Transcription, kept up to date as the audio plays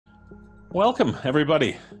Welcome,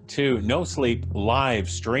 everybody, to No Sleep live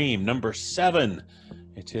stream number 7.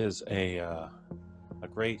 It is a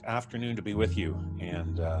great afternoon to be with you,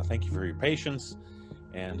 and thank you for your patience.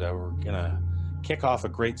 And we're going to kick off a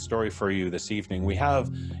great story for you this evening. We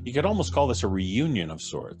have, you could almost call this a reunion of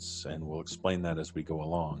sorts, and we'll explain that as we go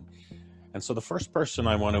along. And so the first person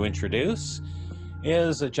I want to introduce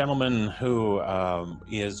is a gentleman who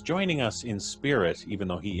is joining us in spirit, even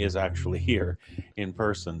though he is actually here in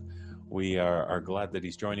person. We are glad that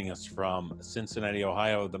he's joining us from Cincinnati,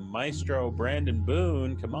 Ohio, the maestro, Brandon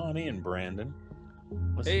Boone. Come on in, Brandon.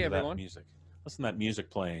 Listen Hey, to everyone. That music. Listen to that music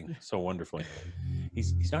playing so wonderfully.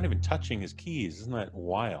 He's not even touching his keys. Isn't that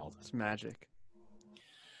wild? It's magic.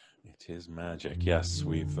 It is magic. Yes,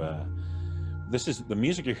 we've... this is the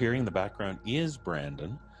music you're hearing in the background is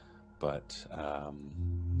Brandon, but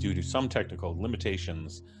due to some technical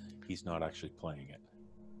limitations, he's not actually playing it.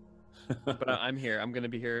 But I'm here. I'm going to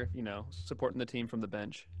be here, supporting the team from the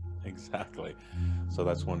bench. Exactly. So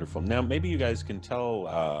that's wonderful. Now, maybe you guys can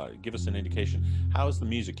tell, give us an indication. How's the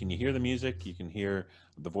music? Can you hear the music? You can hear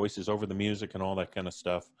the voices over the music and all that kind of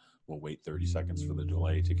stuff. We'll wait 30 seconds for the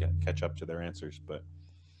delay to catch up to their answers, but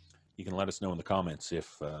you can let us know in the comments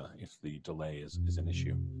if the delay is an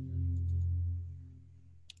issue.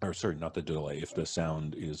 Or sorry, not the delay, if the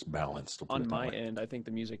sound is balanced. On my end, I think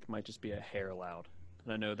the music might just be a hair loud.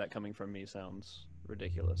 And I know that coming from me sounds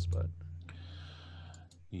ridiculous, but...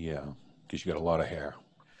 Yeah, because you got a lot of hair.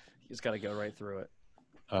 You just got to go right through it.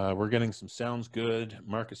 We're getting some sounds good.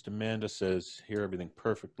 Marcus Demanda says, hear everything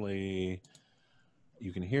perfectly.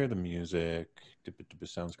 You can hear the music.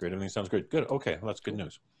 Sounds great. Everything sounds great. Good. Okay, well, that's good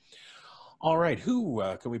news. All right, who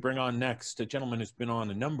can we bring on next? A gentleman who's been on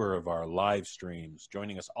a number of our live streams,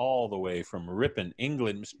 joining us all the way from Ripon,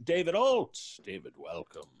 England, Mr. David Ault. David,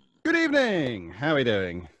 welcome. Good evening. How are we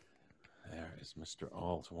doing? There is Mr.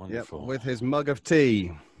 Ault. Wonderful. Yep, with his mug of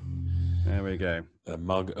tea. There we go. The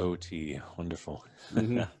mug OT. Wonderful.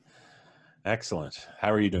 Mm-hmm. Excellent.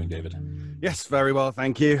 How are you doing, David? Yes, very well,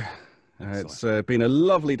 thank you. It's been a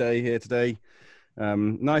lovely day here today.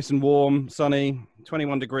 Nice and warm, sunny,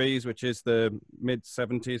 21 degrees, which is the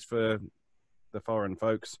mid-70s for the foreign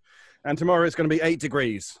folks. And tomorrow it's going to be 8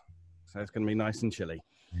 degrees. So it's going to be nice and chilly.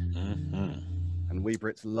 Mm-hmm. And we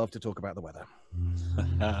Brits love to talk about the weather.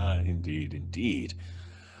 Indeed, indeed.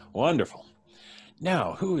 Wonderful.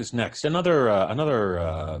 Now, who is next?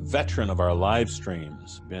 Another veteran of our live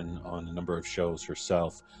streams, been on a number of shows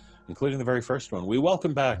herself, including the very first one. We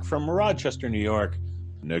welcome back from Rochester, New York,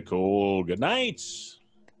 Nichole. Goodnight.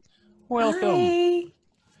 Welcome. Hi.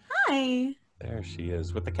 Hi. There she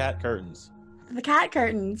is with the cat curtains. The cat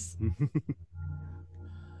curtains.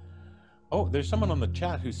 Oh, there's someone on the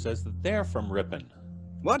chat who says that they're from Ripon.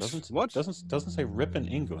 What? Doesn't say Ripon,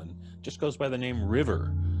 England. Just goes by the name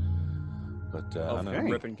River. But I don't know.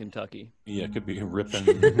 Ripon, Kentucky. Yeah, it could be Ripon,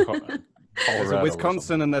 Colorado. There's a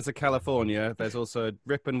Wisconsin and there's a California. There's also a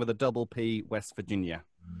Ripon with a double P, West Virginia.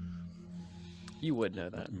 You would know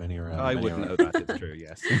that. Many around. I would know that. It's true,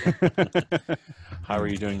 yes. How are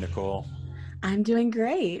you doing, Nichole? I'm doing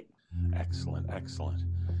great. Excellent, excellent.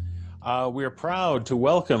 We're proud to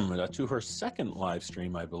welcome to her second live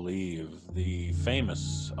stream, I believe, the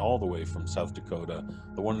famous, all the way from South Dakota,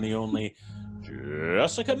 the one and the only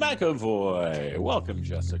Jessica McEvoy. Welcome,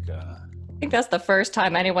 Jessica. I think that's the first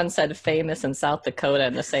time anyone said famous in South Dakota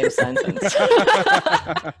in the same sentence.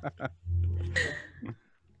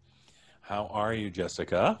 How are you,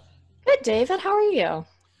 Jessica? Good, David. How are you?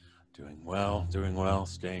 Doing well,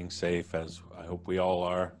 staying safe, as I hope we all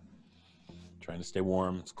are. Trying to stay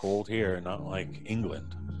warm. It's cold here, not like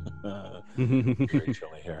England. Very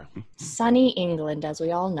chilly here. Sunny England, as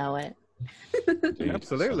we all know it. Indeed.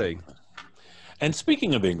 Absolutely. And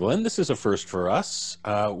speaking of England, this is a first for us.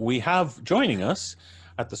 We have joining us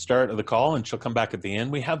at the start of the call, and she'll come back at the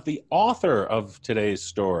end. We have the author of today's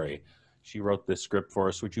story. She wrote this script for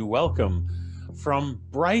us. Would you welcome from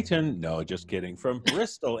Brighton? No, just kidding. From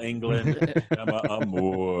Bristol, England, Gemma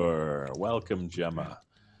Amor. Welcome, Gemma.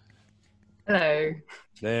 Hello.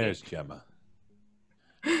 There's Gemma.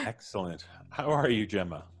 Excellent. How are you,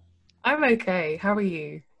 Gemma? I'm okay. How are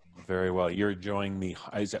you? Very well. You're enjoying the...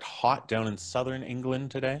 Is it hot down in southern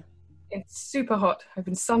England today? It's super hot. I've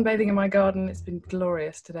been sunbathing in my garden. It's been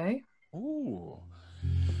glorious today. Ooh.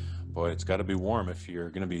 Boy, it's got to be warm if you're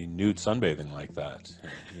going to be nude sunbathing like that.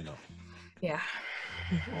 You know. Yeah.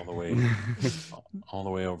 All the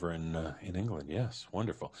way over in England. Yes,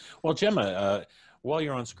 wonderful. Well, Gemma, while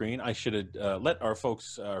you're on screen, I should let our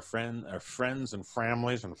folks, our friends and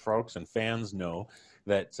families and folks and fans know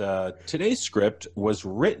that today's script was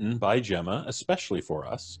written by Gemma, especially for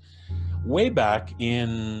us. way back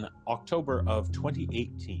in October of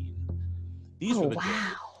 2018. These were the days,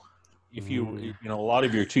 if you know, a lot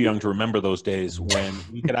of you are too young to remember those days when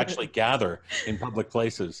we could actually gather in public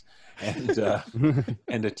places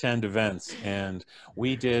and attend events. And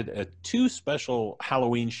we did 2 special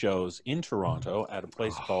Halloween shows in Toronto at a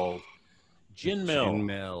place called Gin Mill. Gin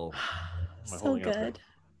Mill. So good.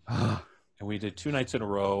 And we did 2 nights in a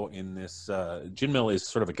row in this. Gin Mill is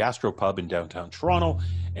sort of a gastropub in downtown Toronto,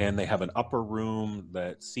 and they have an upper room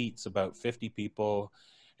that seats about 50 people.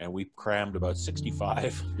 And we crammed about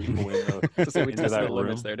 65 people into that room.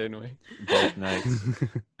 Limits there, didn't we? Both nights.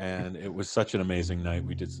 And it was such an amazing night.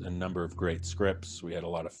 We did a number of great scripts. We had a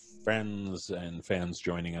lot of friends and fans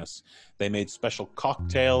joining us. They made special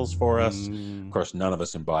cocktails for us. Of course, none of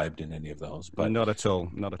us imbibed in any of those. But not at all.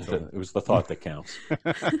 Not at all. It was the thought that counts.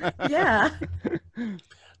 Yeah.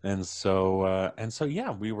 And so, yeah,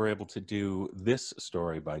 we were able to do this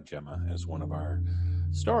story by Gemma as one of our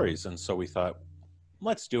stories. And so we thought,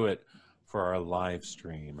 let's do it for our live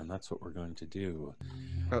stream, and that's what we're going to do.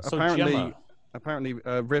 So apparently,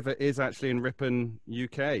 River is actually in Ripon,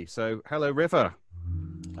 UK. So, hello, River.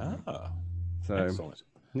 So, excellent.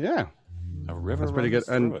 Yeah, a river. That's pretty good.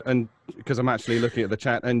 And because I'm actually looking at the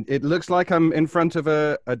chat, and it looks like I'm in front of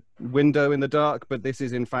a window in the dark, but this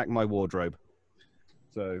is in fact my wardrobe.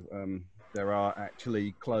 So, there are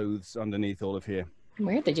actually clothes underneath all of here.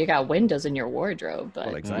 Weird that you got windows in your wardrobe, but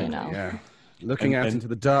well, exactly. You know. Yeah. Looking out into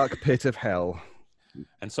the dark pit of hell.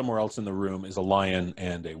 And somewhere else in the room is a lion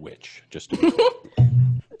and a witch. Just to be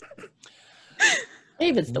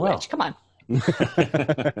David's the witch. Come on.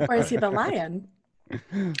 Or is he the lion?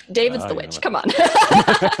 David's the witch. Come on.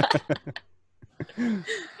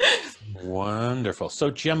 Wonderful.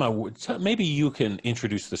 So Gemma, maybe you can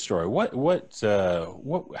introduce the story.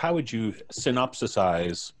 How would you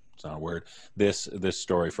synopsisize? It's not a word. This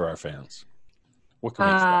story for our fans. What can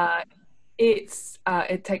we expect?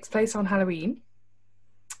 It takes place on Halloween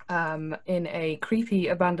in a creepy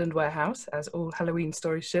abandoned warehouse, as all Halloween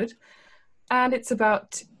stories should. And it's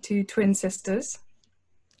about 2 twin sisters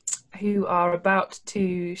who are about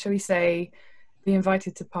to, shall we say, be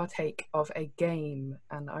invited to partake of a game.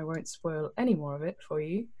 And I won't spoil any more of it for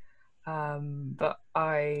you. But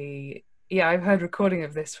I've heard recording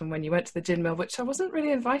of this from when you went to the Gin Mill, which I wasn't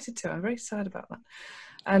really invited to. I'm very sad about that.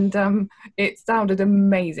 And it sounded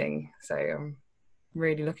amazing. So I'm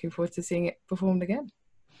really looking forward to seeing it performed again.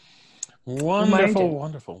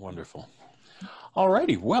 Wonderful.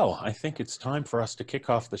 Alrighty, well, I think it's time for us to kick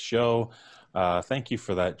off the show. Thank you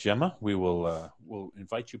for that, Gemma. We will we'll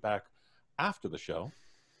invite you back after the show.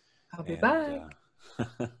 I'll be back.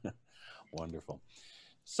 Wonderful.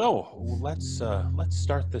 So let's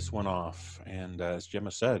start this one off. And as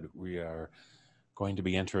Gemma said, we are going to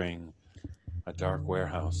be entering a dark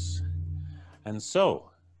warehouse. And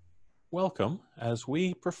so, welcome as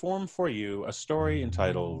we perform for you a story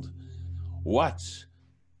entitled, What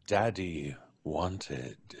Daddy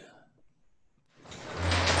Wanted.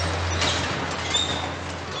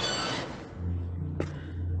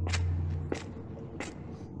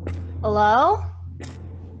 Hello?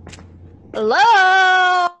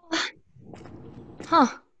 Hello? Huh.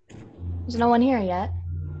 There's no one here yet.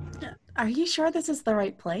 Are you sure this is the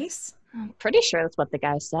right place? I'm pretty sure that's what the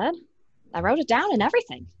guy said. I wrote it down and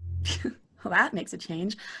everything. Well, that makes a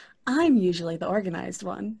change. I'm usually the organized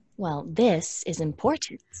one. Well, this is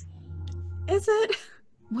important. Is it?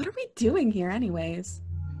 What are we doing here anyways?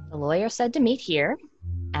 The lawyer said to meet here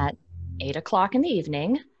at 8 o'clock in the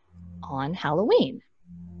evening on Halloween.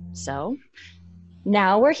 So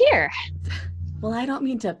now we're here. Well, I don't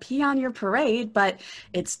mean to pee on your parade, but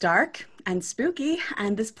it's dark and spooky,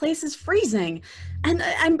 and this place is freezing. And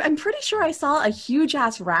I'm pretty sure I saw a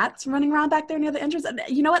huge-ass rat running around back there near the entrance.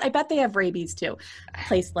 You know what? I bet they have rabies, too. A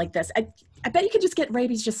place like this. I bet you could just get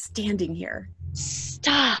rabies just standing here.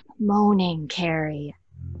 Stop moaning, Carrie.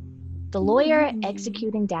 The lawyer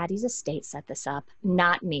executing Daddy's estate set this up,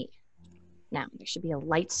 not me. Now, there should be a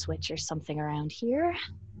light switch or something around here.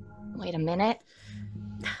 Wait a minute.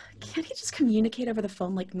 Can't he just communicate over the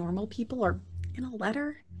phone like normal people or in a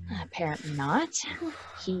letter? Apparently not.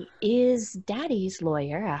 He is Daddy's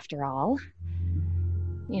lawyer, after all.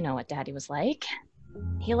 You know what Daddy was like.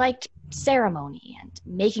 He liked ceremony and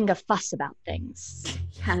making a fuss about things.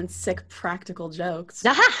 Yeah, and sick practical jokes.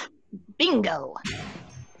 Aha! Bingo!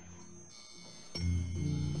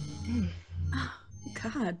 Oh,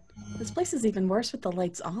 God, this place is even worse with the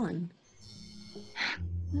lights on.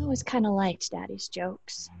 I always kind of liked Daddy's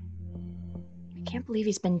jokes. I can't believe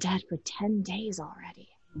he's been dead for 10 days already.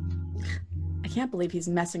 I can't believe he's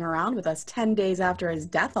messing around with us 10 days after his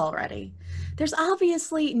death already. There's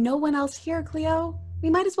obviously no one else here, Cleo. We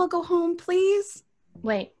might as well go home, please.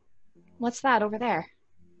 Wait, what's that over there?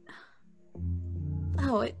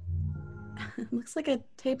 Oh, it looks like a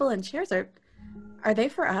table and chairs. Are they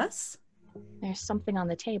for us? There's something on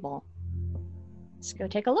the table. Let's go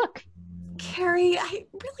take a look. Carrie, I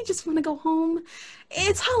really just want to go home.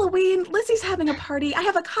 It's Halloween. Lizzie's having a party. I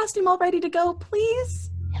have a costume all ready to go. Please?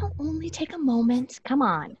 It'll only take a moment. Come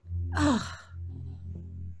on. Ugh.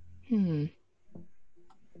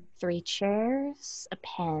 3 chairs, a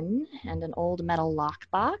pen, and an old metal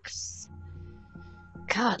lockbox.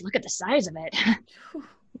 God, look at the size of it.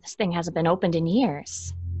 This thing hasn't been opened in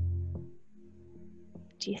years.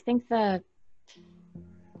 Do you think that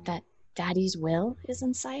Daddy's will is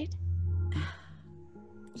inside?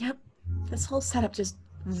 Yep. This whole setup just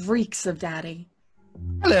reeks of Daddy.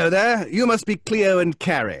 Hello there. You must be Cleo and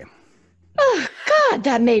Carrie. Oh, God,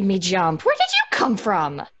 that made me jump. Where did you come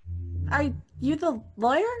from? Are you the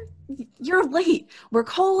lawyer? You're late. We're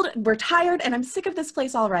cold, we're tired, and I'm sick of this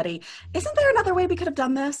place already. Isn't there another way we could have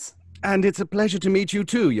done this? And it's a pleasure to meet you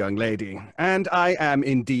too, young lady. And I am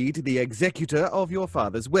indeed the executor of your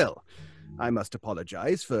father's will. I must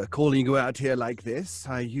apologize for calling you out here like this.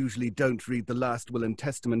 I usually don't read the last will and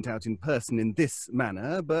testament out in person in this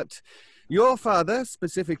manner, but your father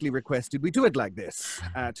specifically requested we do it like this,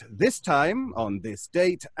 at this time, on this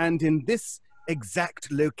date, and in this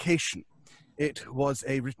exact location. It was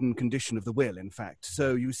a written condition of the will, in fact.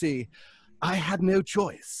 So, you see, I had no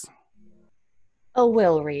choice. A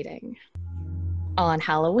will reading. On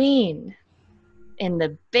Halloween. In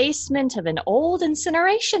the basement of an old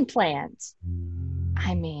incineration plant.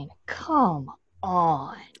 I mean, come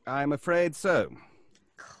on. I'm afraid so.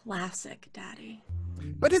 Classic, Daddy.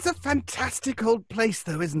 But it's a fantastic old place,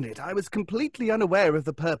 though, isn't it? I was completely unaware of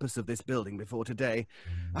the purpose of this building before today.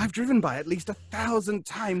 I've driven by at least 1,000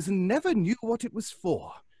 times and never knew what it was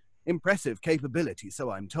for. Impressive capability,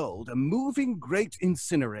 so I'm told. A moving great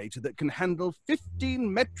incinerator that can handle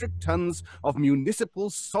 15 metric tons of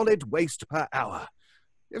municipal solid waste per hour.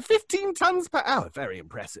 15 tons per hour, very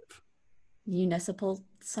impressive. Municipal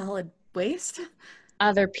solid waste?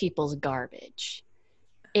 Other people's garbage.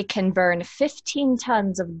 It can burn 15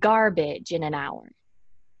 tons of garbage in an hour.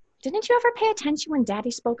 Didn't you ever pay attention when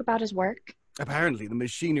Daddy spoke about his work? Apparently, the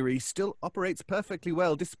machinery still operates perfectly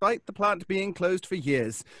well, despite the plant being closed for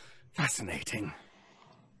years. Fascinating.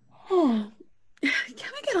 Oh, can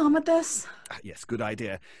we get on with this? Yes, good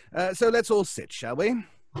idea. So let's all sit, shall we?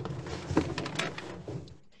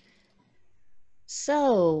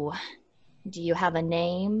 So, do you have a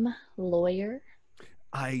name, lawyer?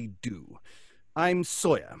 I do. I'm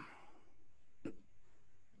Sawyer.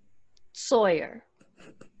 Sawyer.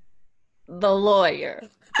 The lawyer.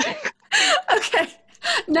 Okay,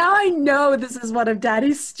 now I know this is one of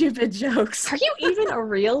Daddy's stupid jokes. Are you even a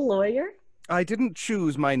real lawyer? I didn't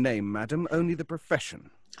choose my name, madam, only the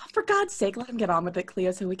profession. Oh, for God's sake, let him get on with it,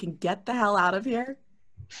 Cleo, so we can get the hell out of here.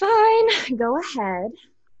 Fine, go ahead.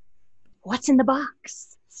 What's in the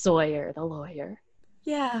box, Sawyer the lawyer?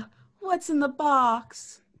 Yeah, what's in the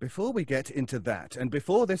box? Before we get into that, and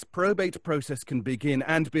before this probate process can begin,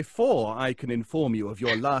 and before I can inform you of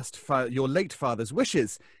your late father's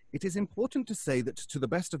wishes, it is important to say that, to the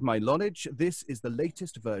best of my knowledge, this is the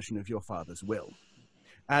latest version of your father's will.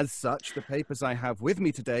 As such, the papers I have with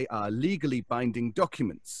me today are legally binding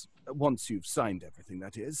documents. Once you've signed everything,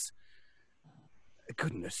 that is.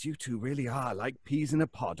 Goodness, you two really are like peas in a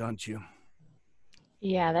pod, aren't you?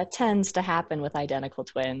 Yeah, that tends to happen with identical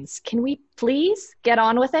twins. Can we please get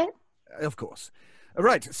on with it? Of course.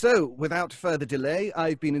 Right, so without further delay,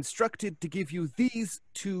 I've been instructed to give you these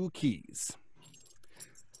 2 keys.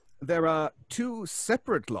 There are 2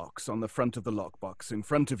 separate locks on the front of the lockbox in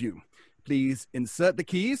front of you. Please insert the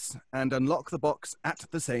keys and unlock the box at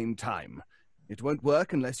the same time. It won't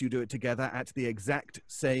work unless you do it together at the exact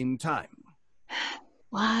same time.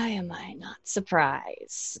 Why am I not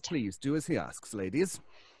surprised? Please do as he asks, ladies.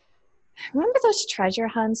 Remember those treasure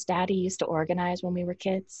hunts Daddy used to organize when we were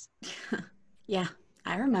kids? Yeah,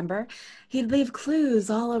 I remember. He'd leave clues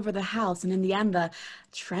all over the house, and in the end, the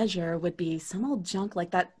treasure would be some old junk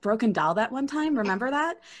like that broken doll that one time. Remember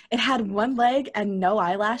that? It had 1 leg and no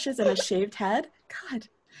eyelashes and a shaved head. God,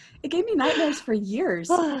 it gave me nightmares for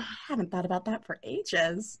years. I haven't thought about that for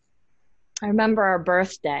ages. I remember our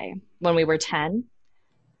birthday when we were 10.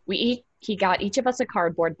 He got each of us a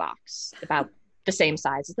cardboard box about the same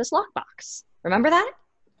size as this lockbox. Remember that?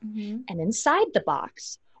 Mm-hmm. And inside the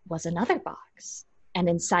box was another box. And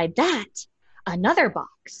inside that, another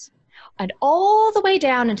box. and all the way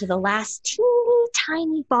down into the last teeny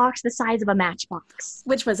tiny box the size of a matchbox.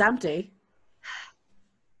 Which was empty.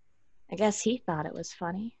 I guess he thought it was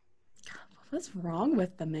funny. What's wrong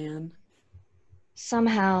with the man?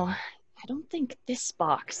 Somehow, I don't think this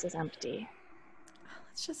box is empty.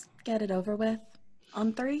 Let's just get it over with.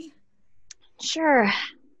 On 3? Sure,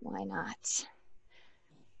 why not?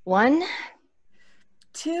 1,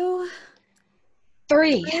 2,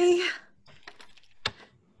 3. 3.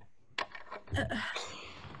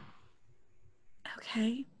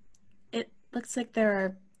 Okay. It looks like there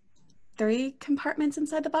are 3 compartments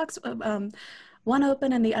inside the box. One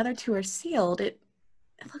open and the other 2 are sealed. It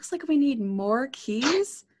looks like we need more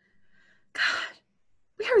keys. God,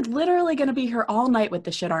 we are literally going to be here all night with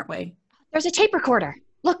this shit, aren't we? There's a tape recorder.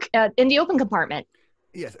 Look, in the open compartment.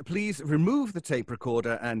 Yes, please remove the tape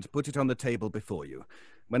recorder and put it on the table before you.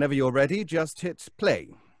 Whenever you're ready, just hit play.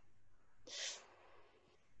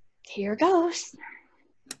 Here goes.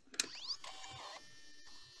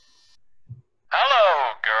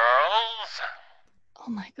 Hello, girls. Oh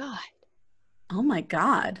my God. Oh my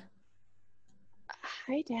God.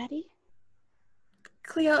 Hi, Daddy.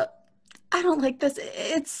 Cleo, I don't like this.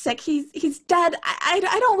 It's sick. He's dead. I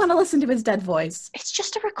don't want to listen to his dead voice. It's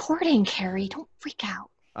just a recording, Carrie. Don't freak out.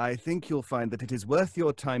 I think you'll find that it is worth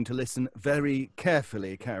your time to listen very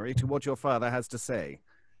carefully, Carrie, to what your father has to say.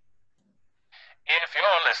 If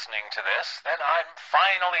you're listening to this, then I'm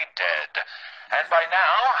finally dead. And by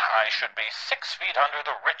now, I should be 6 feet under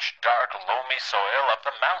the rich, dark, loamy soil of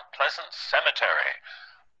the Mount Pleasant Cemetery.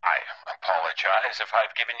 I apologize if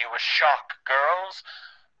I've given you a shock, girls.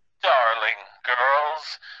 Darling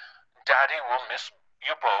girls. Daddy will miss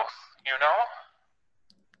you both, you know?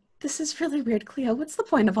 This is really weird, Cleo. What's the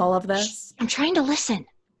point of all of this? I'm trying to listen.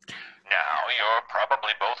 Now, you're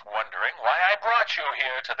probably both wondering why I brought you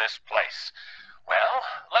here to this place. Well,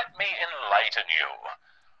 let me enlighten you.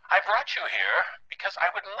 I brought you here because I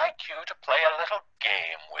would like you to play a little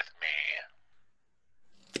game with me.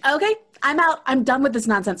 Okay, I'm out. I'm done with this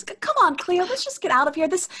nonsense. Come on, Cleo. Let's just get out of here.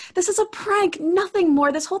 This is a prank. Nothing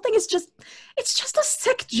more. This whole thing is it's just a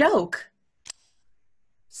sick joke.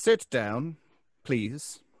 Sit down,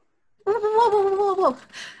 please. Whoa.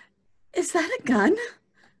 Is that a gun?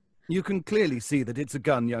 You can clearly see that it's a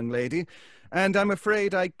gun, young lady, and I'm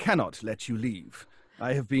afraid I cannot let you leave.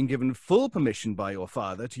 I have been given full permission by your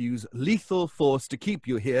father to use lethal force to keep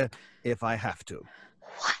you here if I have to.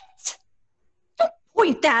 What? Don't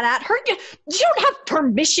point that at her. You don't have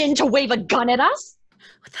permission to wave a gun at us.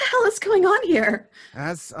 What the hell is going on here?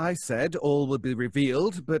 As I said, all will be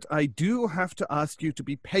revealed, but I do have to ask you to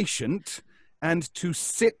be patient and to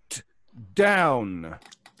sit down.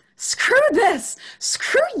 Screw this!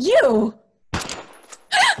 Screw you!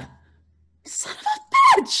 Son of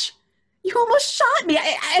a bitch! You almost shot me.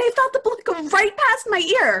 I felt the bullet go right past my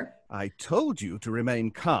ear. I told you to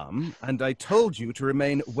remain calm, and I told you to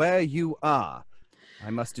remain where you are.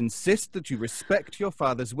 I must insist that you respect your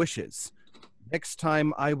father's wishes. Next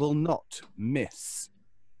time I will not miss.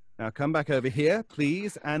 Now come back over here,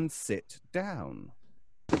 please, and sit down.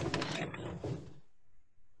 Are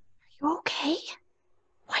you okay?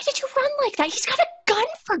 Why did you run like that? He's got a gun,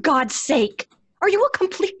 for God's sake. Are you a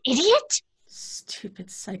complete idiot? Stupid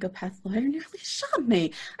psychopath lawyer nearly shot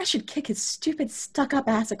me. I should kick his stupid stuck-up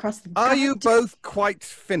ass across the... Are you both quite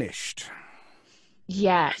finished?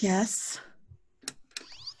 Yes. Yes.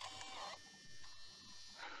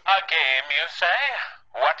 A game, you say?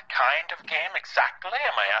 What kind of game exactly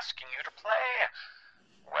am I asking you to play?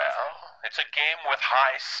 Well, it's a game with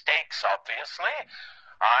high stakes, obviously.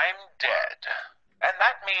 I'm dead. And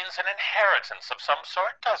that means an inheritance of some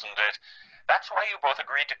sort, doesn't it? That's why you both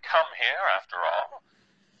agreed to come here, after all.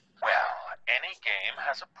 Well, any game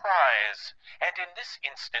has a prize. And in this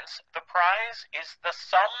instance, the prize is the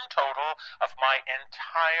sum total of my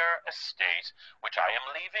entire estate, which I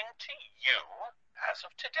am leaving to you as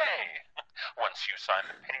of today. Once you sign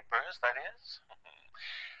the papers, that is.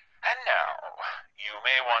 And now, you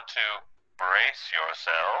may want to brace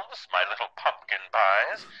yourselves, my little pumpkin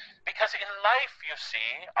pies, because in life, you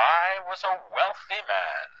see, I was a wealthy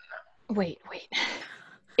man. Wait.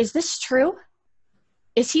 Is this true?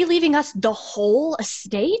 Is he leaving us the whole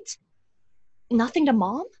estate? Nothing to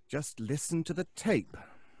Mom? Just listen to the tape.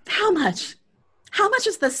 How much? How much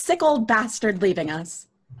is the sick old bastard leaving us?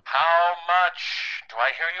 How much, do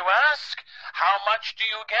I hear you ask? How much do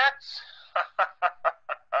you get?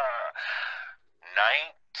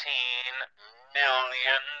 $19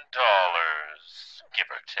 million, give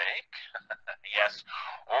or take. Yes,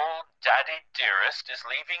 old Daddy Dearest is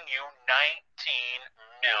leaving you $19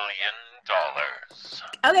 million.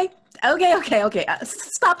 Okay, Okay.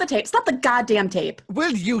 Stop the tape. Stop the goddamn tape.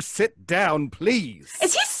 Will you sit down, please?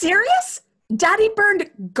 Is he serious? Daddy burned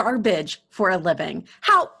garbage for a living.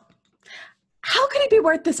 How could he be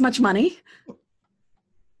worth this much money?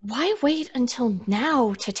 Why wait until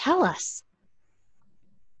now to tell us?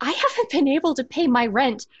 I haven't been able to pay my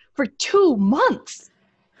rent for 2 months.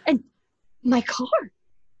 And my car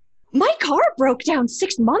broke down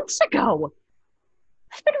 6 months ago.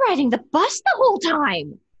 I've been riding the bus the whole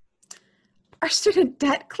time. Our student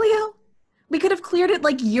debt, Cleo? We could have cleared it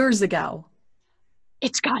like years ago.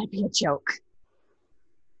 It's gotta be a joke.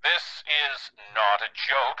 This is not a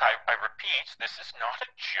joke. I repeat, this is not a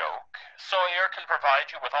joke. Sawyer can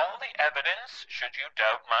provide you with all the evidence, should you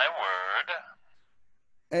doubt my word.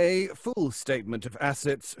 A full statement of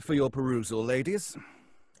assets for your perusal, ladies.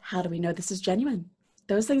 How do we know this is genuine?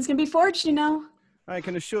 Those things can be forged, you know. I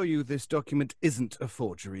can assure you this document isn't a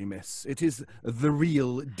forgery, miss. It is the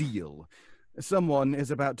real deal. Someone is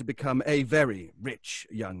about to become a very rich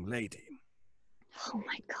young lady. Oh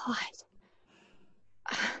my God.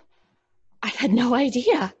 I had no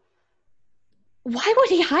idea. Why would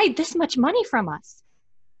he hide this much money from us?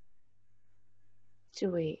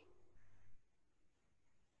 Do we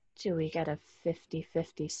get a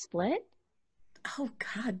 50-50 split? Oh,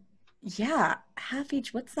 God. Yeah. Half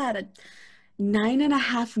each. What's that?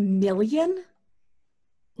 9.5 million?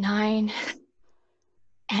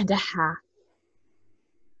 $9.5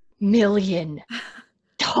 million.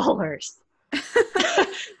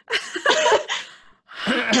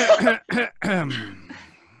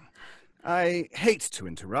 I hate to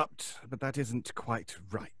interrupt, but that isn't quite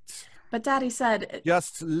right. But Daddy said...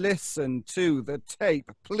 Just listen to the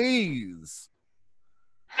tape, please.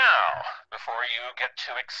 Now, before you get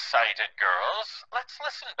too excited, girls, let's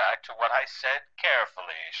listen back to what I said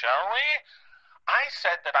carefully, shall we? I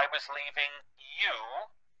said that I was leaving you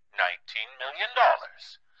 $19 million.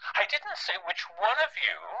 I didn't say which one of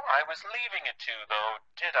you I was leaving it to, though,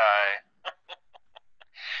 did I?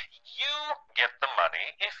 You get the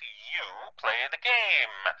money if you play the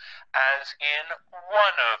game, as in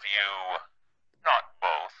one of you, not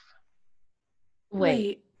both.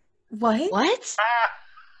 Wait, what? What?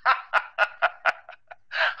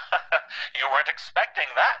 You weren't expecting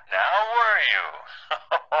that now, were you?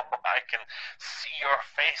 Oh, I can see your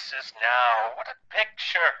faces now. What a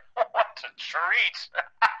picture. What a treat.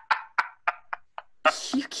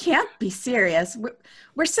 You can't be serious.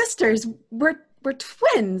 We're sisters. We're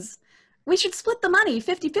twins. We should split the money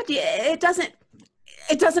 50-50. It doesn't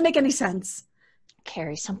make any sense.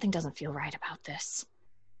 Carrie, something doesn't feel right about this.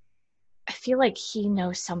 I feel like he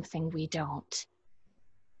knows something we don't.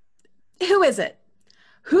 Who is it?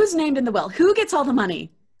 Who's named in the will? Who gets all the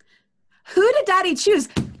money? Who did Daddy choose?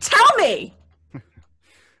 Tell me!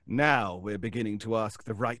 Now we're beginning to ask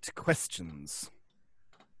the right questions.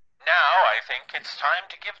 Now I think it's time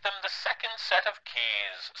to give them the second set of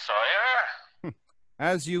keys, Sawyer.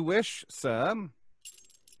 As you wish, sir.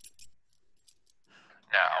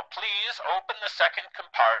 Now, please open the second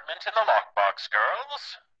compartment in the lockbox,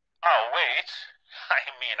 girls. Oh, wait. I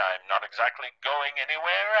mean, I'm not exactly going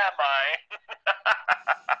anywhere, am I?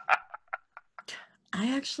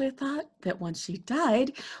 I actually thought that once she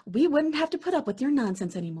died, we wouldn't have to put up with your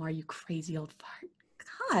nonsense anymore, you crazy old fart.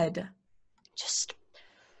 God. Just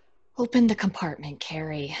open the compartment,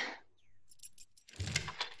 Carrie.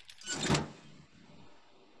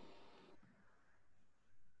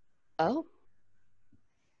 Oh?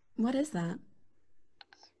 What is that?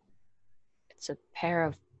 It's a pair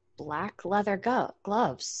of black leather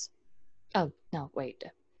gloves. Oh, no, wait.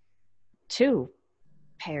 2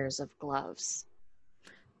 pairs of gloves.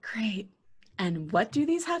 Great. And what do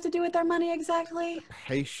these have to do with our money exactly?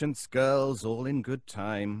 Patience, girls, all in good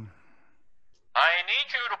time. I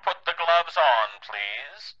need you to put the gloves on,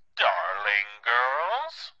 please, darling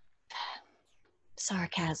girls.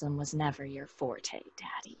 Sarcasm was never your forte,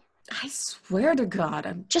 Daddy. I swear to God,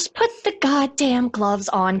 I'm... Just put the goddamn gloves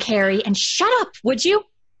on, Carrie, and shut up, would you?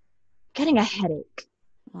 Getting a headache.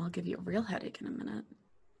 Well, I'll give you a real headache in a minute.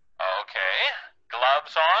 Okay,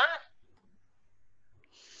 gloves on?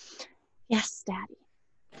 Yes, Daddy.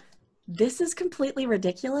 This is completely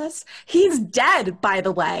ridiculous. He's dead, by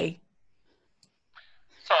the way.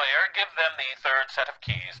 Sawyer, give them the third set of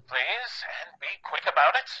keys, please, and be quick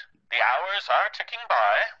about it. The hours are ticking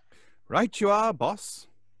by. Right you are, boss.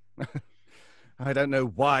 I don't know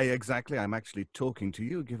why exactly I'm actually talking to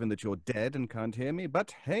you, given that you're dead and can't hear me,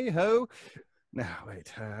 but hey-ho. Now,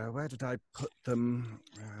 wait, where did I put them?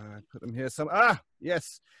 I put them here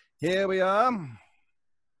yes, here we are. Now,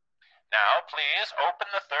 please open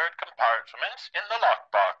the third compartment in the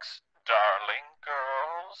lockbox, darling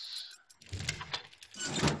girls.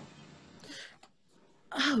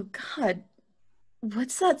 Oh, God.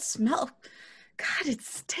 What's that smell? God, it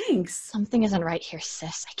stinks. Something isn't right here,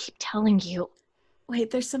 sis. I keep telling you. Wait,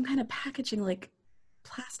 there's some kind of packaging, like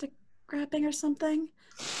plastic wrapping or something?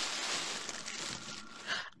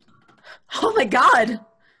 Oh my God!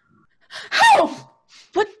 Help!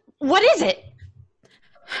 What is it?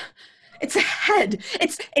 It's a head.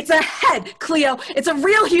 It's a head, Cleo. It's a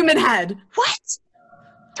real human head. What?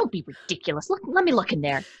 Don't be ridiculous. Let me look in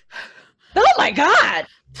there. Oh my God!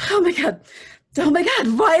 Oh my God. Oh my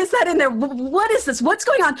God, why is that in there? What is this? What's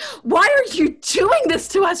going on? Why are you doing this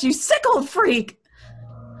to us, you sick old freak?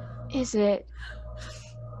 Is it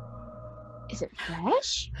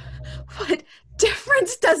fresh? What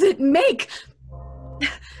difference does it make?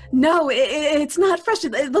 No, it's not fresh.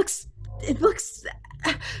 It looks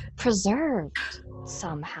Preserved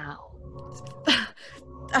somehow.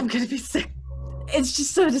 I'm gonna be sick. It's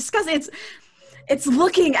just so disgusting. It's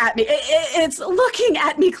looking at me. It's looking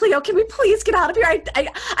at me, Cleo. Can we please get out of here?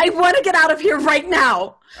 I want to get out of here right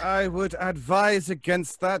now. I would advise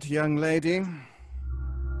against that, young lady.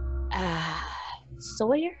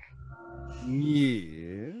 Sawyer?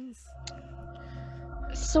 Yes?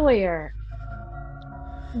 Sawyer,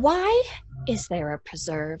 why is there a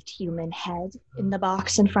preserved human head in the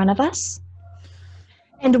box in front of us?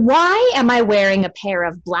 And why am I wearing a pair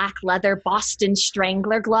of black leather Boston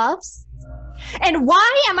Strangler gloves? And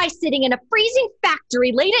why am I sitting in a freezing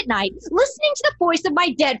factory late at night listening to the voice of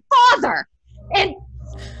my dead father? And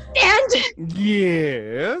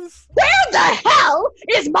Yes? where the hell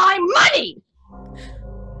is my money?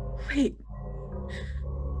 Wait.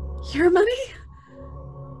 Your money?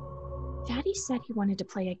 Daddy said he wanted to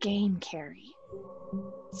play a game, Carrie.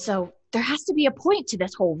 So there has to be a point to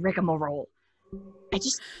this whole rigmarole. I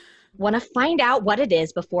just want to find out what it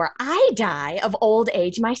is before I die of old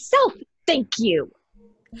age myself. Thank you.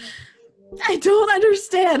 I don't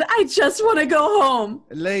understand. I just want to go home.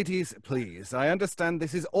 Ladies, please, I understand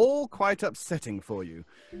this is all quite upsetting for you,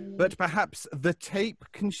 but perhaps the tape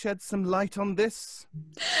can shed some light on this?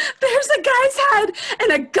 There's a guy's head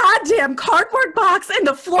in a goddamn cardboard box in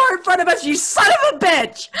the floor in front of us, you son of a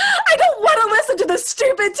bitch! I don't want to listen to the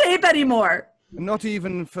stupid tape anymore. Not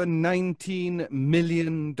even for $19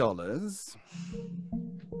 million?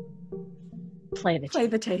 Play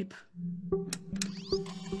the tape.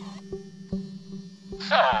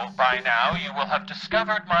 So, by now, you will have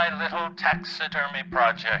discovered my little taxidermy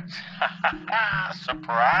project.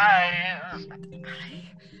 Surprise! I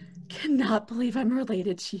cannot believe I'm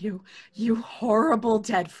related to you, you horrible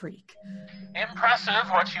dead freak. Impressive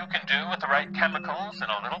what you can do with the right chemicals and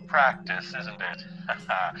a little practice, isn't it?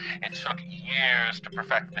 It took years to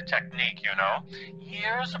perfect the technique, you know.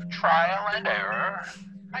 Years of trial and error.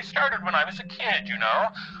 I started when I was a kid, you know.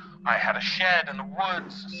 I had a shed in the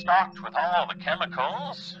woods stocked with all the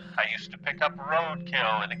chemicals. I used to pick up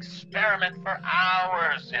roadkill and experiment for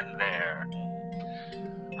hours in there.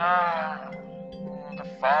 The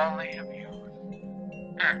folly of youth.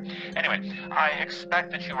 Anyway, I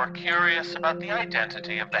expect that you are curious about the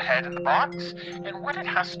identity of the head in the box and what it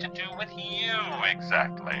has to do with you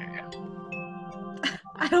exactly.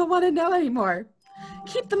 I don't want to know anymore.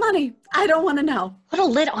 Keep the money. I don't want to know. Put a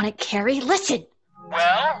lid on it, Carrie. Listen.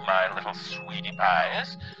 Well, my little sweetie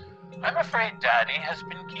pies, I'm afraid Daddy has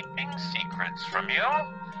been keeping secrets from you.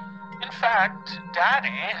 In fact, Daddy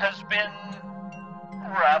has been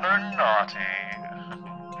rather naughty.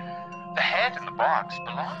 The head in the box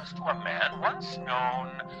belongs to a man once known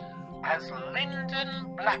as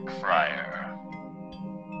Lyndon Blackfriar.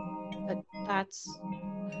 But that's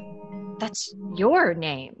your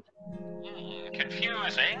name.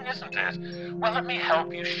 Confusing, isn't it? Well, let me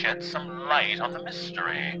help you shed some light on the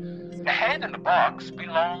mystery. The head in the box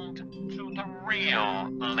belonged to the real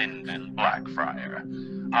Lyndon Blackfriar.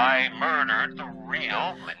 I murdered the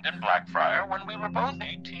real Lyndon Blackfriar when we were both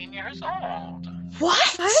 18 years old.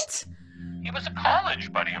 What? He was a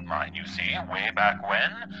college buddy of mine, you see, way back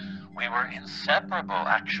when. We were inseparable,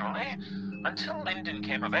 actually, until Lyndon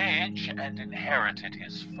came of age and inherited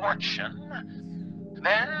his fortune.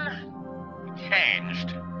 Then he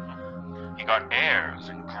changed. He got airs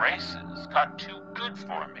and graces, got too good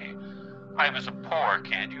for me. I was a poor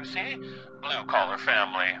kid, you see, blue-collar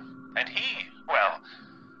family. And he, well,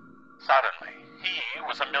 suddenly, he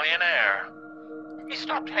was a millionaire. He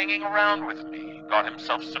stopped hanging around with me, got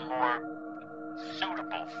himself some more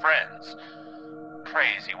suitable friends.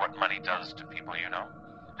 Crazy what money does to people, you know,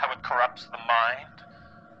 how it corrupts the mind.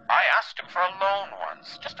 I asked him for a loan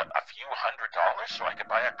once, just a few $100s so I could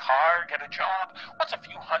buy a car, get a job. What's a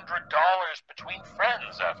few $100s between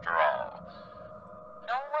friends, after all? You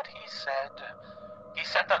know what he said? He He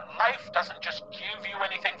said that life doesn't just give you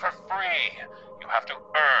anything for free. You have to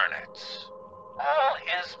earn it. All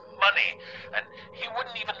his money, and he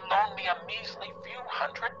wouldn't even loan me a measly few $100.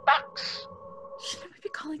 Shouldn't we be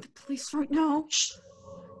calling the police right now?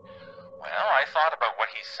 Well, I thought about what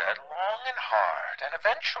he said long and hard, and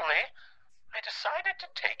eventually I decided to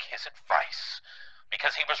take his advice,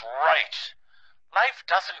 because he was right. Life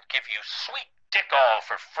doesn't give you sweet dick all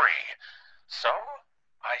for free. So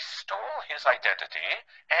I stole his identity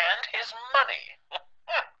and his money.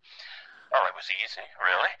 Well, it was easy,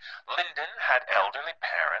 really. Lyndon had elderly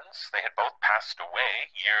parents. They had both passed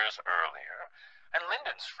away years earlier. And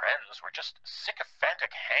Lyndon's friends were just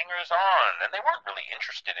sycophantic hangers-on, and they weren't really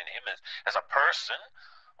interested in him as a person,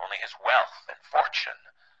 only his wealth and fortune.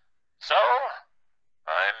 So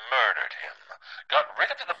I murdered him, got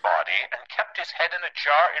rid of the body, and kept his head in a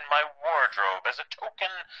jar in my wardrobe as a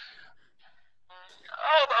token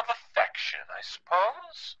of affection, I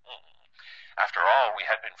suppose. After all, we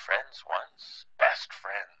had been friends once, best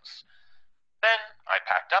friends. Then I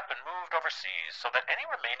packed up and moved overseas so that any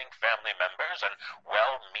remaining family members and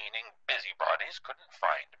well-meaning busybodies couldn't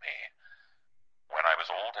find me. When I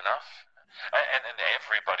was old enough, and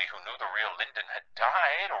everybody who knew the real Lyndon had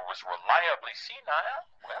died or was reliably senile,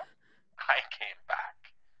 well, I came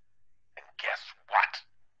back. And guess what?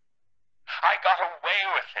 I got away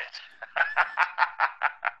with it.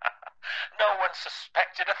 No one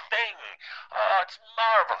suspected a thing. Oh, it's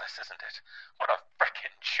marvelous, isn't it? What a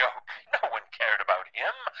frickin' joke. No one cared about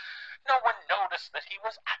him. No one noticed that he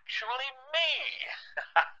was actually me.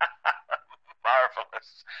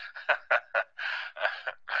 Marvelous.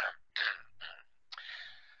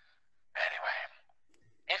 Anyway,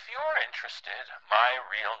 if you're interested, my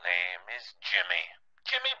real name is Jimmy.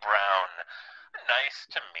 Jimmy Brown. Nice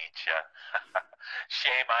to meet you.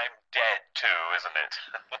 Shame I'm dead too, isn't it?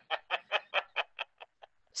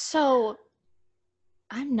 So,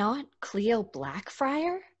 I'm not Cleo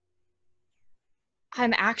Blackfriar?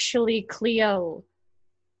 I'm actually Cleo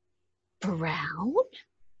Brown?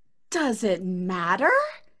 Does it matter?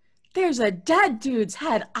 There's a dead dude's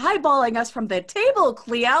head eyeballing us from the table,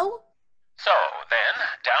 Cleo. So, then,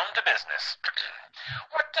 down to business.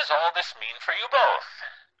 What does all this mean for you both?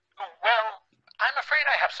 Well, I'm afraid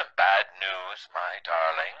I have some bad news, my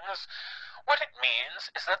darlings. What it means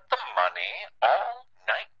is that the money, all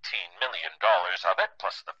 $19 million of it,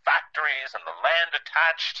 plus the factories and the land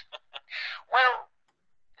attached, well,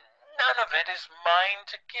 none of it is mine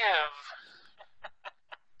to give.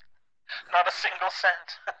 Not a single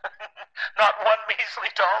cent. Not one measly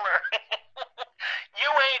dollar. You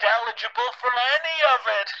ain't eligible for any of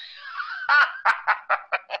it.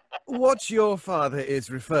 What your father is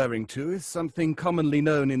referring to is something commonly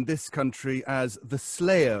known in this country as the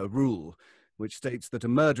Slayer Rule, which states that a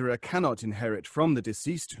murderer cannot inherit from the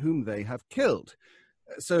deceased whom they have killed.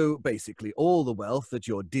 So basically, all the wealth that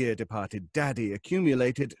your dear departed daddy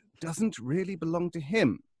accumulated doesn't really belong to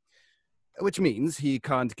him. Which means he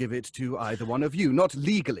can't give it to either one of you, not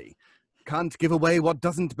legally. Can't give away what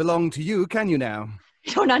doesn't belong to you, can you now?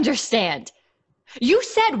 I don't understand. You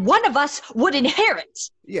said one of us would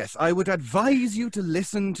inherit. Yes, I would advise you to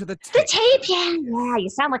listen to the tape. The tape? Yeah, you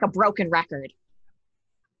sound like a broken record.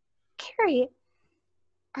 Carrie,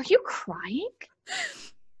 are you crying?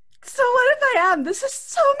 So what if I am? This is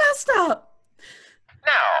so messed up.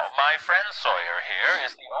 Now, my friend Sawyer here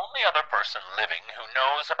is the only other person living who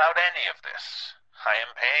knows about any of this. I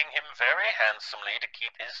am paying him very handsomely to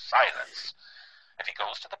keep his silence. If he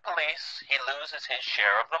goes to the police, he loses his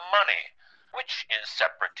share of the money, which is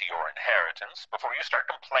separate to your inheritance before you start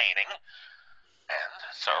complaining. And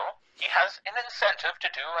so, he has an incentive to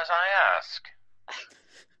do as I ask.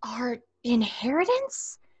 Our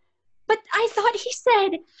inheritance? But I thought he said...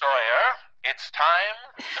 Sawyer, it's time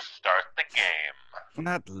to start the game.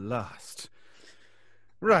 At last.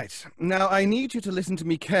 Right, now I need you to listen to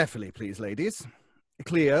me carefully, please, ladies.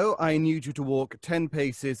 Cleo, I need you to walk 10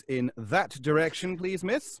 paces in that direction, please,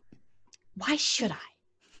 miss. Why should I?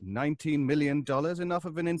 $19 million enough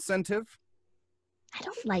of an incentive? I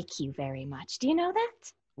don't like you very much. Do you know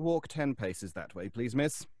that? Walk 10 paces that way, please,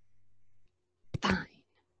 miss. Fine.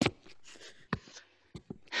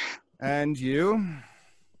 And you?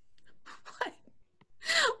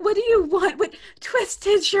 What do you want? What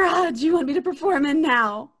twisted charade do you want me to perform in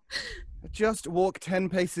now? Just walk 10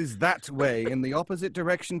 paces that way in the opposite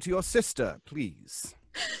direction to your sister, please.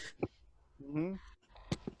 Mm-hmm.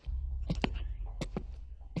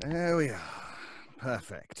 There we are.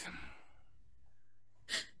 Perfect.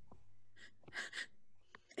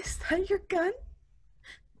 Is that your gun?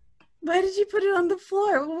 Why did you put it on the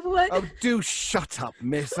floor? What? Oh, do shut up,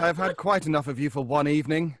 miss. I've had quite enough of you for one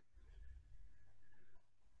evening.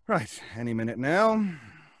 Right, any minute now.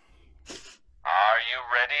 Are you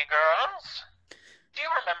ready, girls? Do you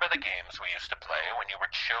remember the games we used to play when you were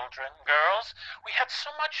children, girls? We had so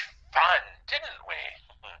much fun, didn't we?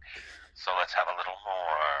 So let's have a little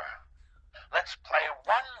more. Let's play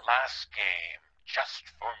one last game, just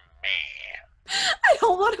for me. I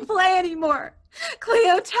don't want to play anymore.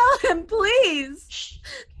 Cleo, tell him, please. Shh,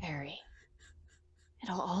 Carrie.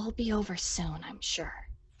 It'll all be over soon, I'm sure.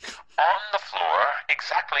 On the floor,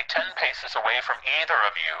 exactly 10 paces away from either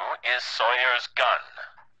of you, is Sawyer's gun.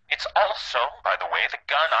 It's also, by the way, the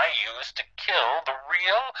gun I used to kill the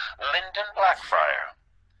real Lyndon Blackfriar.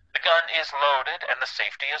 The gun is loaded and the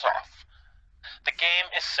safety is off. The game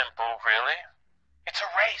is simple, really. It's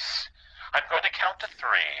a race. I'm going to count to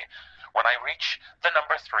 3. When I reach the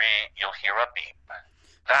number 3, you'll hear a beep.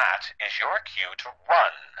 That is your cue to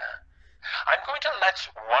run. I'm going to let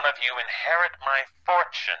one of you inherit my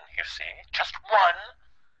fortune, you see. Just one.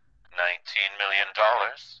 $19 million.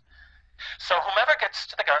 So whomever gets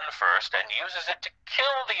to the gun first and uses it to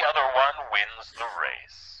kill the other one wins the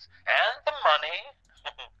race. And the money?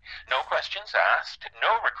 No questions asked,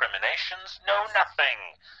 no recriminations, no nothing.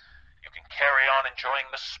 You can carry on enjoying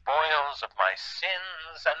the spoils of my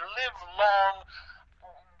sins and live long,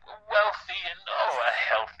 wealthy, and a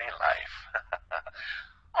healthy life.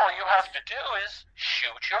 All you have to do is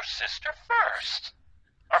shoot your sister first.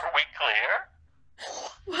 Are we clear?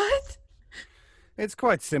 What? It's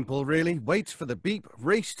quite simple, really. Wait for the beep,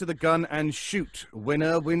 race to the gun, and shoot.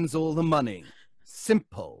 Winner wins all the money.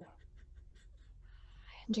 Simple.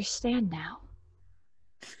 I understand now.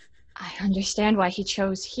 I understand why he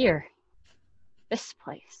chose here. This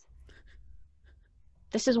place.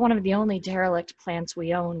 This is one of the only derelict plants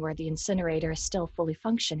we own where the incinerator is still fully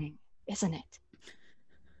functioning, isn't it?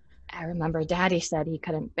 I remember Daddy said he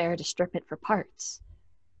couldn't bear to strip it for parts.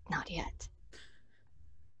 Not yet.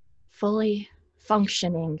 Fully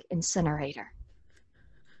functioning incinerator.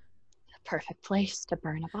 The perfect place to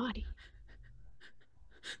burn a body.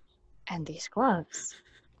 And these gloves.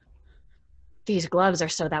 These gloves are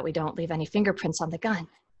so that we don't leave any fingerprints on the gun.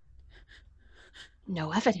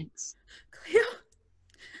 No evidence. Cleo?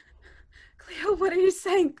 Cleo, what are you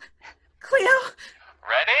saying? Cleo?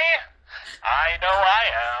 Ready? I know I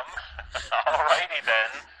am. Alrighty then.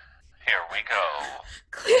 Here we go.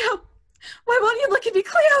 Cleo! Why won't you look at me,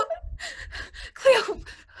 Cleo? Cleo,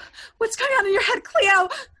 what's going on in your head, Cleo?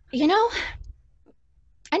 You know,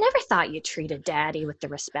 I never thought you treated Daddy with the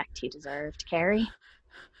respect he deserved, Carrie.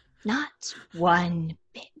 Not one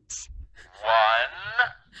bit.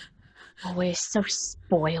 One. Always so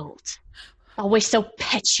spoiled. Always so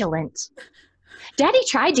petulant. Daddy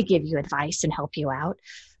tried to give you advice and help you out,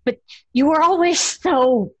 but you were always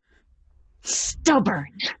so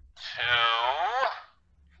stubborn.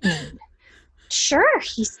 2. Sure,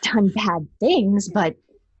 he's done bad things, but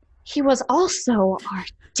he was also our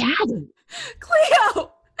daddy.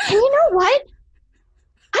 Cleo! And you know what?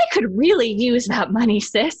 I could really use that money,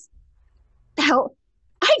 sis. Hell,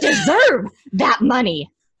 I deserve that money.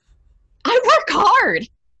 I work hard.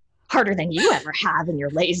 Harder than you ever have in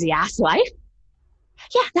your lazy ass life.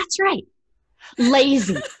 Yeah, that's right.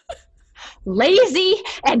 Lazy. Lazy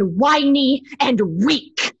and whiny and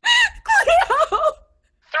weak. Cleo!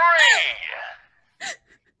 3.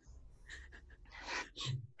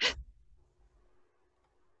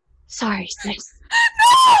 Sorry, sis.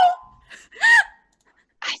 No!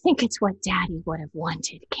 I think it's what Daddy would have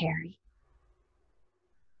wanted, Carrie.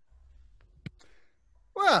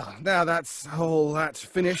 Well, now that's all that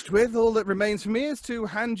finished with. All that remains for me is to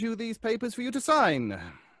hand you these papers for you to sign.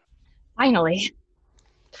 Finally.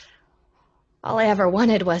 All I ever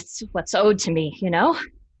wanted was what's owed to me, you know?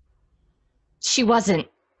 She wasn't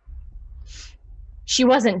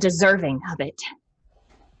deserving of it.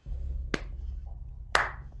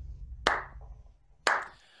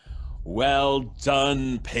 Well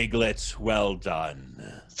done, Piglet. Well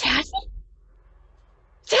done. Daddy?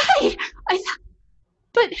 Daddy!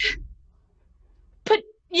 But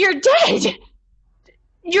you're dead!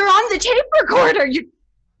 You're on the tape recorder!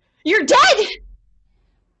 You're dead!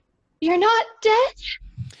 You're not dead?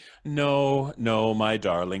 No, my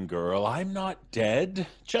darling girl. I'm not dead.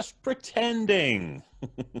 Just pretending. I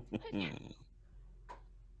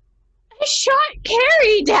shot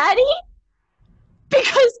Carrie, Daddy!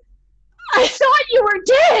 Because I thought you were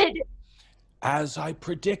dead! As I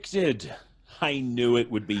predicted. I knew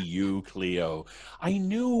it would be you, Cleo. I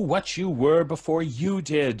knew what you were before you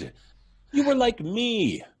did. You were like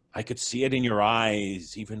me. I could see it in your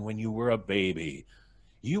eyes, even when you were a baby.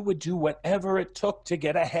 you would do whatever it took to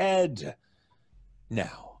get ahead.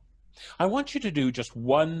 Now, I want you to do just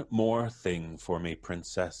one more thing for me,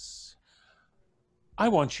 Princess. I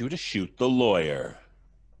want you to shoot the lawyer.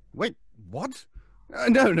 Wait, what?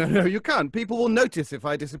 No, you can't. People will notice if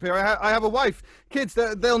I disappear. I have a wife, kids.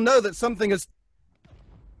 They'll know that something has...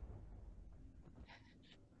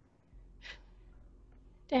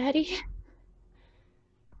 Daddy?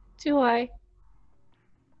 Do I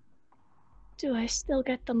still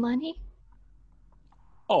get the money?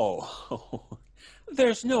 Oh,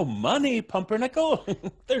 there's no money, Pumpernickel.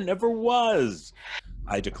 There never was.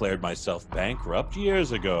 I declared myself bankrupt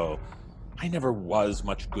years ago. I never was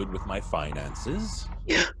much good with my finances.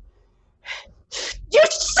 You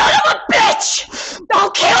son of a bitch! I'll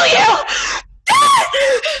kill you!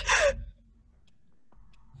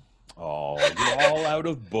 Oh, you're all out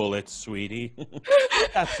of bullets, sweetie.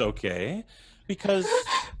 That's okay, because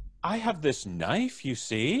I have this knife, you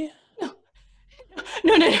see.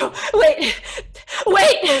 No. Wait!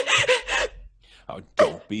 Oh,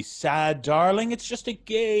 don't be sad, darling. It's just a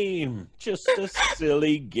game. Just a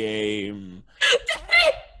silly game.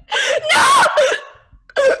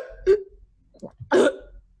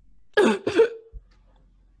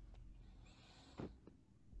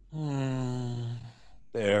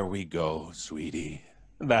 There we go, sweetie.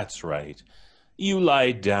 That's right. You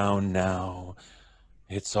lie down now.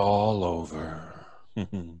 It's all over.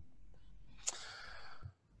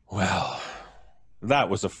 Well, that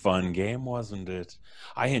was a fun game, wasn't it?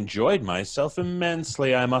 I enjoyed myself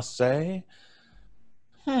immensely, I must say.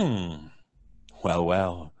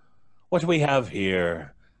 Well, what do we have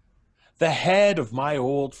here? The head of my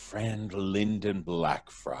old friend, Lyndon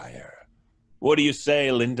Blackfriar. What do you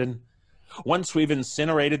say, Lyndon? Once we've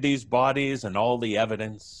incinerated these bodies and all the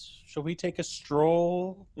evidence, shall we take a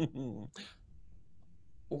stroll?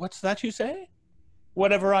 What's that you say?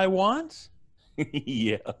 Whatever I want?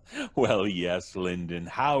 Yeah, well, yes, Lyndon,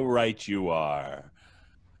 how right you are.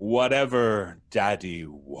 Whatever Daddy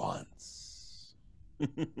wants.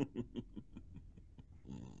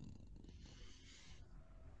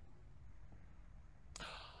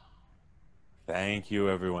 Thank you,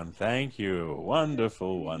 everyone. Thank you.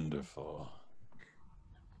 Wonderful, wonderful.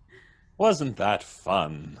 Wasn't that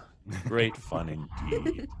fun? Great fun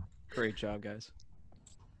indeed. Great job, guys.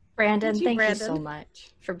 Brandon, Thank you, thank you Brandon. so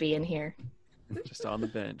much for being here. Just on the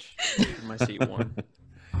bench. Keeping my seat warm.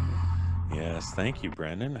 Yes, thank you,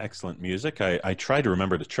 Brandon. Excellent music. I try to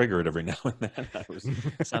remember to trigger it every now and then.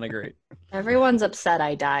 Sounded great. Everyone's upset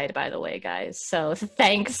I died, by the way, guys. So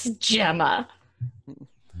thanks, Gemma.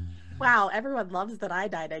 Wow, everyone loves that I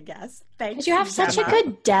died, I guess. Thanks. Did you have such a Gemma.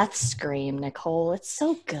 good death scream, Nichole? It's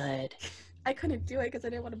so good. I couldn't do it because I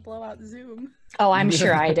didn't want to blow out Zoom. Oh, I'm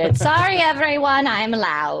sure I did. Sorry, everyone. I'm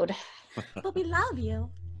loud. But we love you.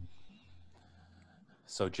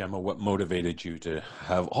 So, Gemma, what motivated you to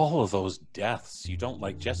have all of those deaths? You don't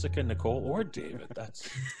like Jessica, Nichole, or David. That's...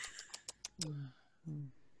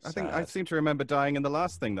 I think I seem to remember dying in the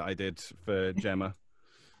last thing that I did for Gemma.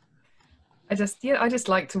 I just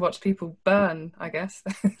like to watch people burn, I guess.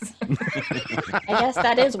 I guess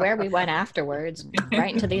that is where we went afterwards,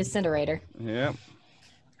 right into the incinerator. Yeah.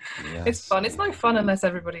 Yes. It's fun. It's no fun unless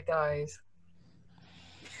everybody dies.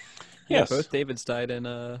 Yeah, Yes. both Davids died in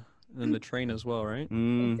the train as well, right?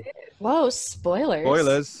 Whoa, spoilers.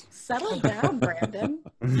 Spoilers. Settle down, Brandon.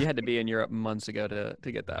 You had to be in Europe months ago to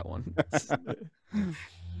get that one.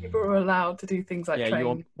 People are allowed to do things like Yeah,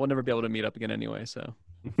 train. we'll never be able to meet up again anyway, so.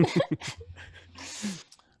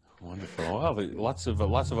 Wonderful. Well, lots of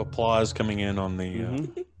applause coming in on the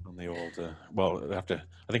on the old. Well, I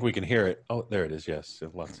think we can hear it. Oh, there it is. Yes,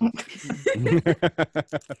 lots.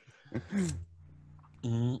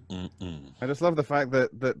 I just love the fact that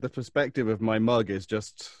the perspective of my mug is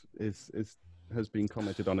has been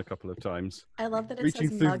commented on a couple of times. I love that it Reaching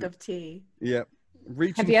says through mug the- of tea. Yeah.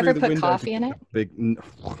 Reaching Have you ever through the put window coffee to in get it? a big,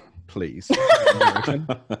 please.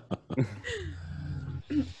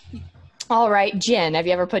 All right, gin. Have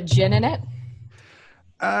you ever put gin in it?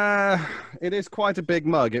 It is quite a big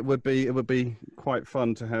mug. It would be quite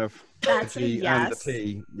fun to have That's the a tea and the yes.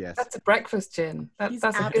 tea. Yes. That's a breakfast gin. He's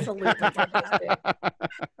That's a good absolutely fantastic.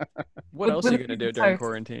 What else are you going to do during Toast.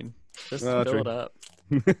 quarantine? Just Oh, fill true. it up.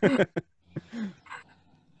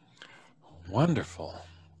 Wonderful.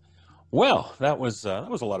 Well, that was a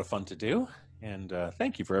lot of fun to do, and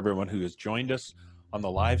thank you for everyone who has joined us on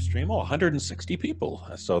the live stream. 160 people.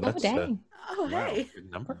 So that's dang. Oh, wow, hey. good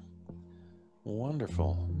number.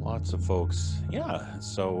 Wonderful. Lots of folks. Yeah.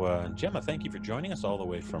 So, Gemma, thank you for joining us all the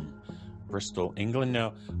way from Bristol, England.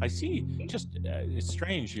 Now, I see just it's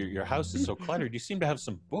strange. Your house is so cluttered. You seem to have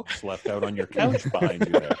some books left out on your couch behind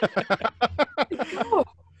you there. Oh,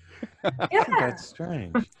 yeah. That's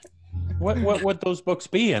strange. What would those books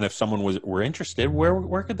be? And if someone were interested,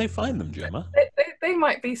 where could they find them, Gemma? They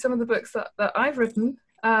might be some of the books that I've written,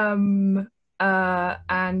 and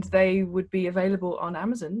they would be available on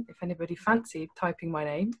Amazon if anybody fancied typing my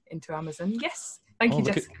name into Amazon. Yes, thank you,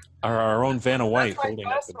 Jessica. Our own Vanna White holding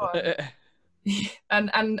up the book.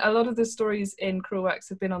 And a lot of the stories in Cruel Wax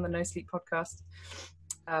have been on the No Sleep podcast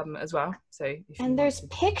as well. So and there's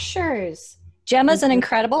pictures. Gemma's an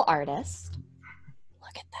incredible artist.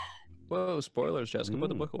 Look at that. Whoa, spoilers, Jessica. Put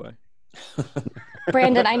the book away.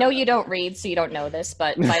 Brandon, I know you don't read, so you don't know this,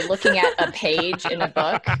 but by looking at a page in a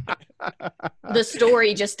book, the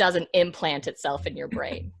story just doesn't implant itself in your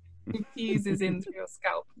brain. It fuses into your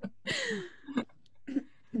scalp.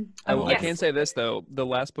 I can say this, though. The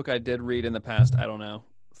last book I did read in the past, I don't know,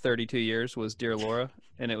 32 years was Dear Laura,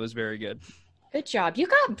 and it was very good. Good job. You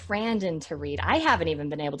got Brandon to read. I haven't even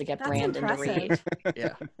been able to get Brandon to read.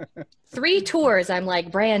 Yeah. 3 tours, I'm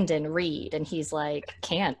like, Brandon, read. And he's like,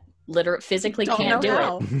 can't. Physically can't do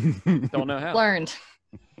it. Don't know how. Learned.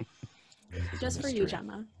 Just for you,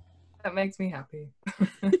 Gemma. That makes me happy.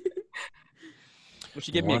 Well,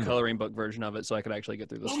 she gave me a coloring book version of it so I could actually get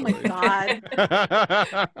through the Oh story. my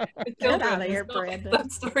god. Get out of here, Brandon.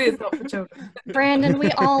 That story is not for children. Brandon, we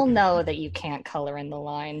all know that you can't color in the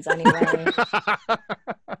lines anyway.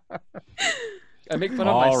 I make fun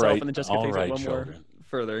of myself and then Jessica takes it one more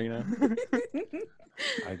further, you know?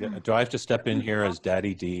 Do I have to step in here as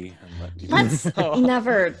Daddy D? And let you Let's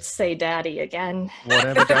never say daddy again.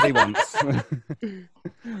 Whatever Daddy wants.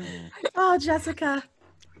 Oh, Jessica.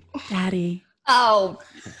 Daddy. Oh,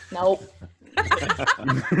 nope.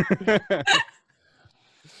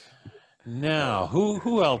 Now,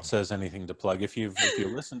 who else has anything to plug? If you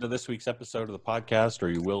listen to this week's episode of the podcast, or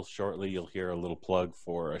you will shortly, you'll hear a little plug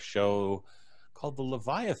for a show called the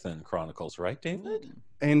Leviathan Chronicles, right, David?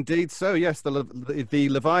 Indeed so, yes. The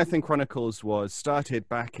Leviathan Chronicles was started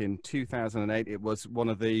back in 2008. It was one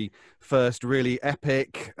of the first really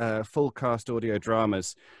epic full cast audio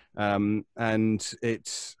dramas. And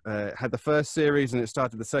it had the first series and it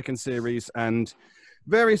started the second series, and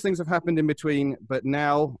various things have happened in between. But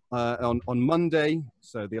now on Monday,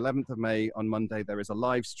 so the 11th of May, on Monday, there is a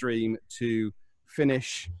live stream to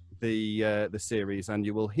finish the series, and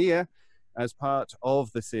you will hear, as part of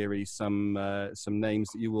the series, some names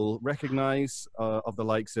that you will recognize of the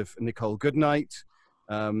likes of Nichole Goodnight,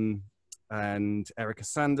 and Erica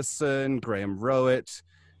Sanderson, Graham Rowett,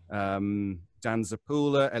 Dan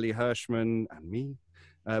Zapula, Ellie Hirschman, and me.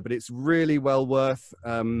 But it's really well worth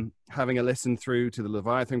having a listen through to the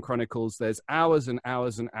Leviathan Chronicles. There's hours and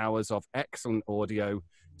hours and hours of excellent audio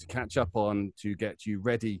to catch up on, to get you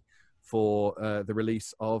ready for the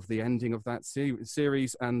release of the ending of that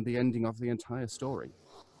series and the ending of the entire story.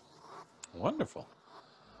 Wonderful.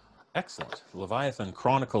 Excellent.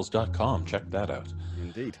 LeviathanChronicles.com. Check that out.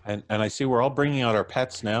 Indeed. And I see we're all bringing out our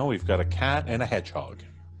pets now. We've got a cat and a hedgehog.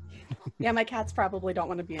 Yeah, my cats probably don't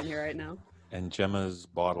want to be in here right now. And Gemma's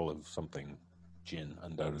bottle of something, gin,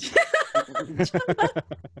 undoubtedly.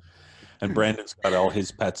 And Brandon's got all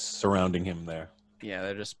his pets surrounding him there. Yeah,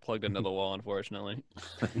 they're just plugged into the wall, unfortunately.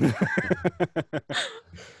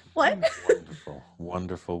 What? Wonderful,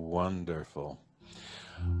 wonderful, wonderful.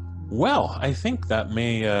 Well, I think that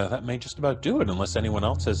may just about do it, unless anyone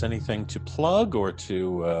else has anything to plug or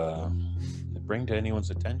to bring to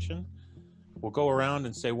anyone's attention. We'll go around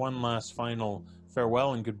and say one last final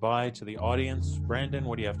farewell and goodbye to the audience. Brandon,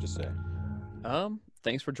 what do you have to say?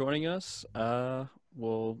 Thanks for joining us.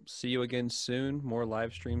 We'll see you again soon. More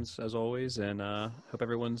live streams as always, and hope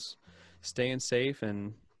everyone's staying safe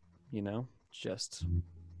and, you know, just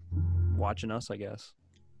watching us, I guess.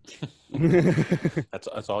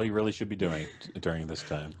 That's all you really should be doing during this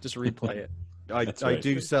time. Just replay it. I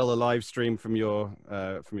do sell a live stream from your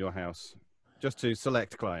house, just to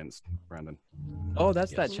select clients, Brandon. Oh,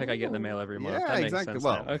 that's that check I get in the mail every month. Yeah, that exactly. Makes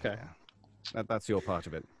sense Well, now. Okay. Yeah. That's your part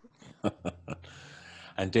of it.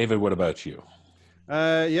 And David, what about you?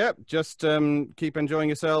 Yeah, just keep enjoying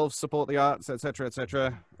yourselves, support the arts,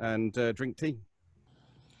 etc., and drink tea.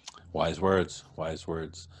 Wise words, wise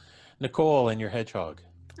words. Nichole and your hedgehog.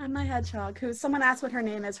 I'm my hedgehog, who someone asked what her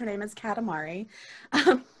name is. Her name is Katamari.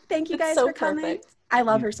 Thank you guys so for coming. perfect. I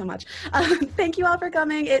love her so much. Thank you all for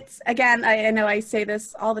coming. It's, again, I know I say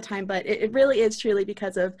this all the time, but it really is truly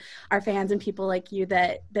because of our fans and people like you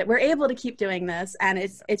that we're able to keep doing this. And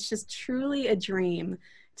it's just truly a dream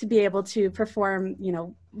to be able to perform, you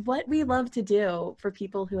know, what we love to do for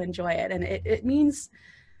people who enjoy it. And it means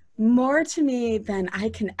more to me than I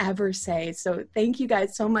can ever say. So thank you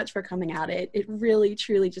guys so much for coming out. It really,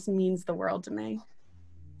 truly just means the world to me.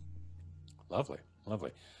 Lovely,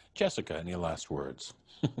 lovely. Jessica, any last words?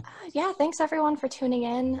 Yeah, thanks everyone for tuning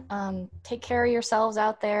in. Take care of yourselves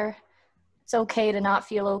out there. It's okay to not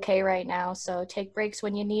feel okay right now, so take breaks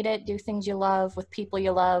when you need it. Do things you love with people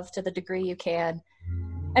you love to the degree you can.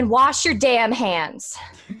 And wash your damn hands.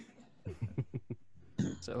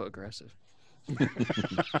 So aggressive.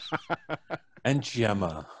 And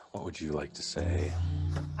Gemma, what would you like to say?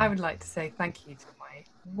 I would like to say thank you to my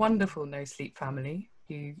wonderful No Sleep family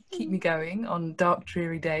who keep me going on dark,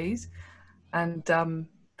 dreary days. And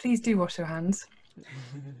please do wash your hands.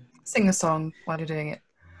 Sing a song while you're doing it.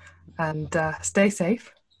 And stay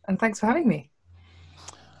safe. And thanks for having me.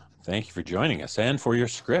 Thank you for joining us and for your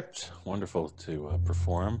script. Wonderful to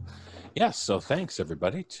perform. Yes, so thanks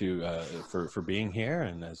everybody for being here.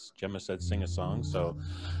 And as Gemma said, sing a song. So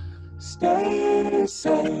stay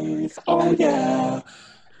safe. Oh yeah.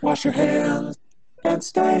 Wash your hands and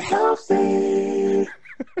stay healthy.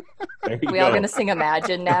 We all gonna sing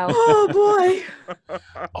Imagine now? Oh boy.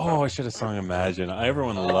 Oh, I should have sung Imagine.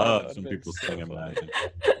 Everyone loves when people sing Imagine.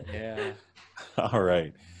 Yeah. All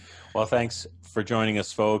right. Well, thanks for joining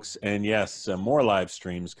us, folks. And yes, more live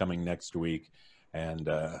streams coming next week. And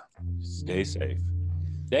stay safe,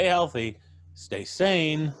 stay healthy, stay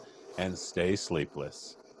sane, and stay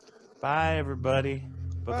sleepless. Bye, everybody.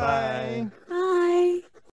 Bye-bye. Bye.